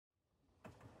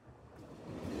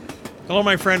Hello,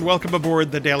 my friend. Welcome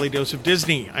aboard the Daily Dose of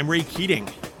Disney. I'm Ray Keating,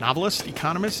 novelist,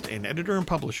 economist, and editor and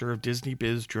publisher of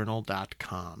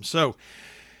DisneyBizJournal.com. So,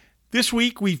 this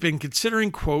week we've been considering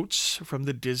quotes from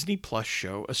the Disney Plus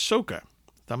show Ahsoka.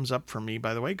 Thumbs up from me,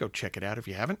 by the way. Go check it out if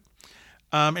you haven't.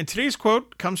 And today's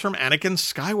quote comes from Anakin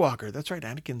Skywalker. That's right,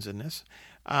 Anakin's in this.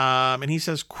 And he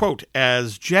says, quote,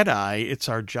 "As Jedi, it's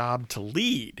our job to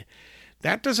lead.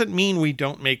 That doesn't mean we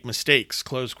don't make mistakes,"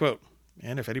 close quote.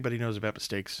 And if anybody knows about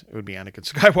mistakes, it would be Anakin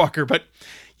Skywalker. But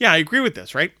yeah, I agree with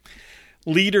this, right?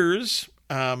 Leaders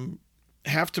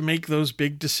have to make those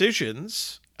big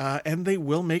decisions, and they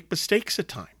will make mistakes at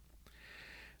times.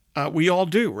 We all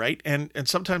do, right? And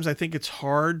sometimes I think it's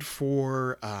hard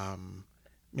for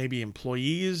maybe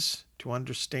employees to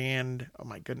understand, oh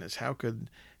my goodness, how could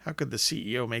the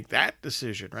CEO make that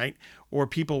decision, right? Or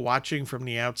people watching from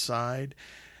the outside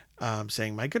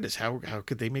saying, my goodness, how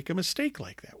could they make a mistake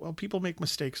like that? Well, people make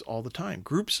mistakes all the time.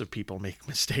 Groups of people make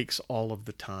mistakes all of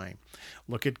the time.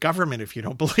 Look at government if you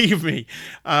don't believe me.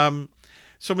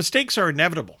 So mistakes are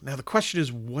inevitable. Now, the question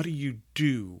is, what do you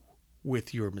do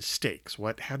with your mistakes?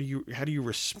 How do you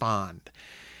respond?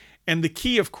 And the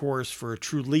key, of course, for a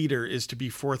true leader is to be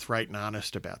forthright and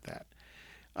honest about that.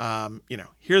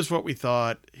 Here's what we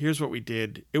thought, here's what we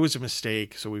did. It was a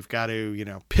mistake. So we've got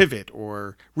to, pivot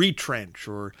or retrench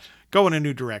or go in a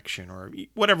new direction or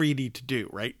whatever you need to do,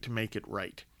 right, to make it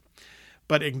right.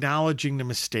 But acknowledging the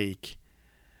mistake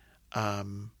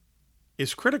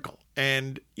is critical.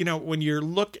 And, when you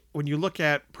look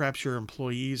at perhaps your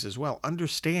employees as well,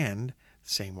 understand the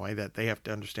same way that they have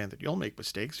to understand that you'll make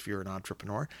mistakes. If you're an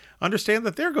entrepreneur, understand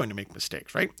that they're going to make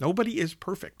mistakes, right? Nobody is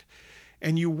perfect.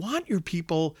 And you want your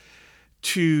people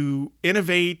to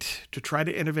innovate, to try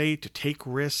to innovate, to take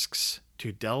risks,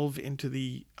 to delve into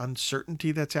the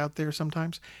uncertainty that's out there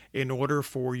sometimes in order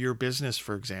for your business,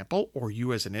 for example, or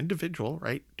you as an individual,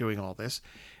 right, doing all this,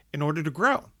 in order to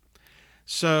grow.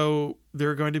 So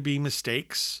there are going to be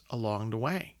mistakes along the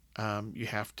way. You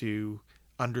have to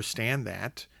understand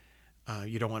that.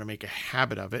 You don't want to make a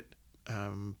habit of it,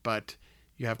 but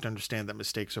you have to understand that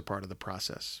mistakes are part of the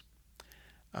process.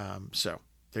 So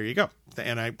there you go.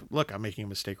 And I'm making a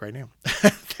mistake right now.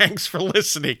 Thanks for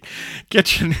listening.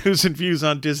 Get your news and views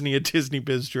on Disney at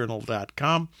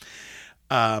DisneyBizJournal.com.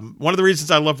 One of the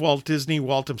reasons I love Walt Disney,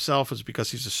 Walt himself, is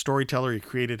because he's a storyteller. He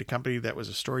created a company that was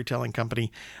a storytelling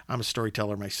company. I'm a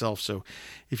storyteller myself. So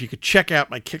if you could check out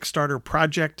my Kickstarter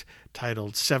project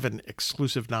titled 7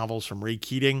 Exclusive Novels from Ray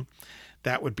Keating,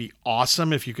 that would be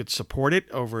awesome if you could support it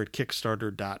over at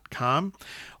Kickstarter.com.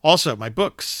 Also, my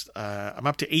books. I'm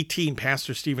up to 18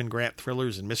 Pastor Stephen Grant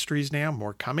thrillers and mysteries now.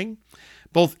 More coming,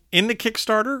 both in the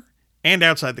Kickstarter and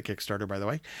outside the Kickstarter, by the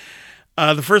way.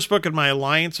 The first book in my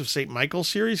Alliance of St. Michael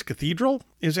series, Cathedral,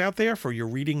 is out there for your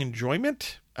reading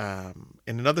enjoyment. In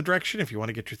another direction, if you want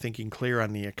to get your thinking clear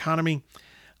on the economy,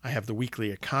 I have the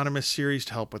Weekly Economist series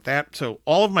to help with that. So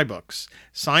all of my books,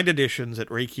 signed editions at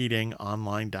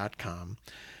RayKeatingOnline.com,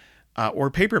 or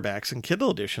paperbacks and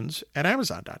Kindle editions at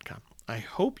Amazon.com. I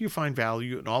hope you find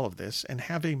value in all of this and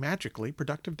have a magically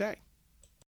productive day.